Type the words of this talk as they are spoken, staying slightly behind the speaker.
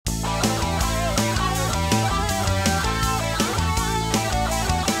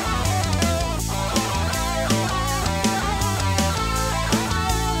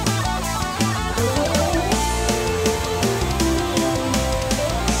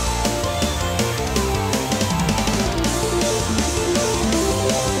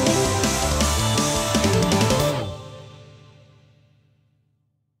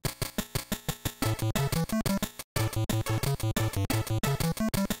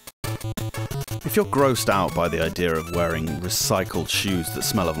If you're grossed out by the idea of wearing recycled shoes that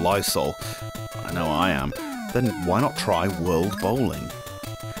smell of Lysol, I know I am, then why not try World Bowling?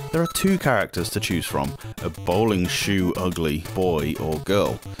 There are two characters to choose from, a bowling shoe ugly boy or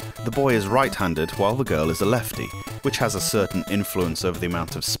girl. The boy is right-handed while the girl is a lefty, which has a certain influence over the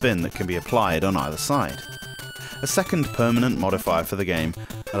amount of spin that can be applied on either side. A second permanent modifier for the game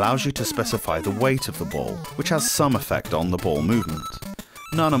allows you to specify the weight of the ball, which has some effect on the ball movement.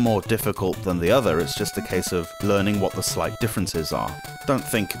 None are more difficult than the other, it's just a case of learning what the slight differences are. Don't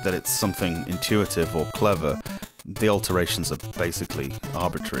think that it's something intuitive or clever. The alterations are basically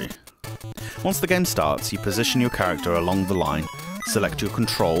arbitrary. Once the game starts, you position your character along the line, select your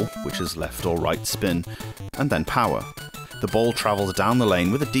control, which is left or right spin, and then power. The ball travels down the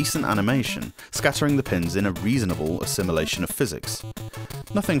lane with a decent animation, scattering the pins in a reasonable assimilation of physics.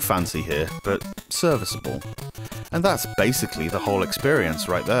 Nothing fancy here, but serviceable. And that's basically the whole experience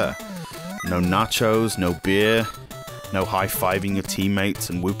right there. No nachos, no beer, no high-fiving your teammates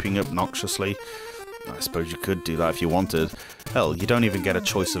and whooping obnoxiously. I suppose you could do that if you wanted. Hell, you don't even get a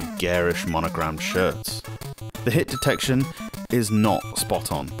choice of garish monogrammed shirts. The hit detection is not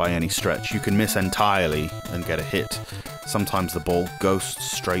spot on by any stretch. You can miss entirely and get a hit. Sometimes the ball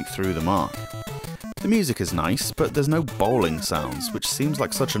ghosts straight through the mark. The music is nice, but there's no bowling sounds, which seems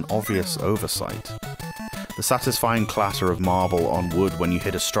like such an obvious oversight. The satisfying clatter of marble on wood when you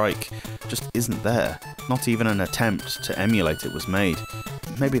hit a strike just isn't there. Not even an attempt to emulate it was made.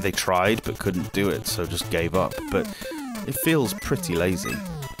 Maybe they tried but couldn't do it, so just gave up, but it feels pretty lazy.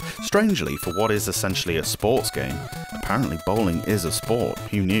 Strangely, for what is essentially a sports game, apparently bowling is a sport.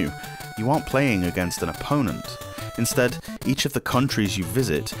 Who knew? You aren't playing against an opponent. Instead, each of the countries you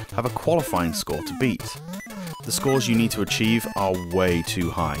visit have a qualifying score to beat. The scores you need to achieve are way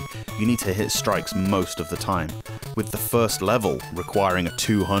too high. You need to hit strikes most of the time, with the first level requiring a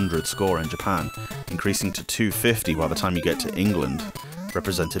 200 score in Japan, increasing to 250 by the time you get to England,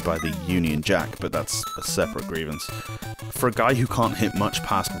 represented by the Union Jack, but that's a separate grievance. For a guy who can't hit much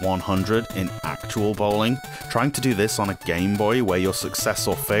past 100 in actual bowling, trying to do this on a Game Boy where your success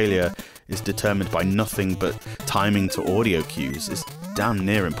or failure is determined by nothing but timing to audio cues is damn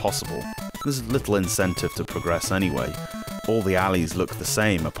near impossible. There's little incentive to progress anyway. All the alleys look the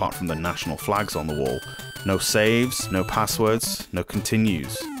same apart from the national flags on the wall. No saves, no passwords, no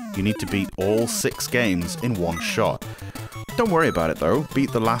continues. You need to beat all 6 games in one shot. Don't worry about it though,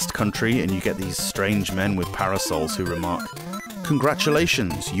 beat the last country and you get these strange men with parasols who remark,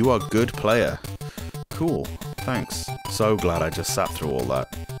 "Congratulations, you are good player." Cool, thanks. So glad I just sat through all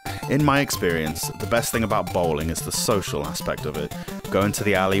that. In my experience, the best thing about bowling is the social aspect of it. Going to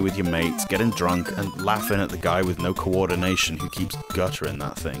the alley with your mates, getting drunk, and laughing at the guy with no coordination who keeps guttering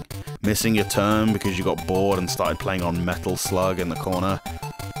that thing. Missing your turn because you got bored and started playing on Metal Slug in the corner.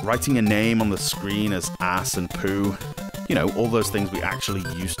 Writing your name on the screen as ass and poo. You know, all those things we actually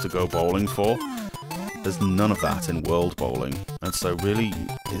used to go bowling for. There's none of that in World Bowling, and so really,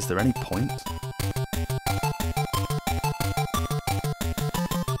 is there any point?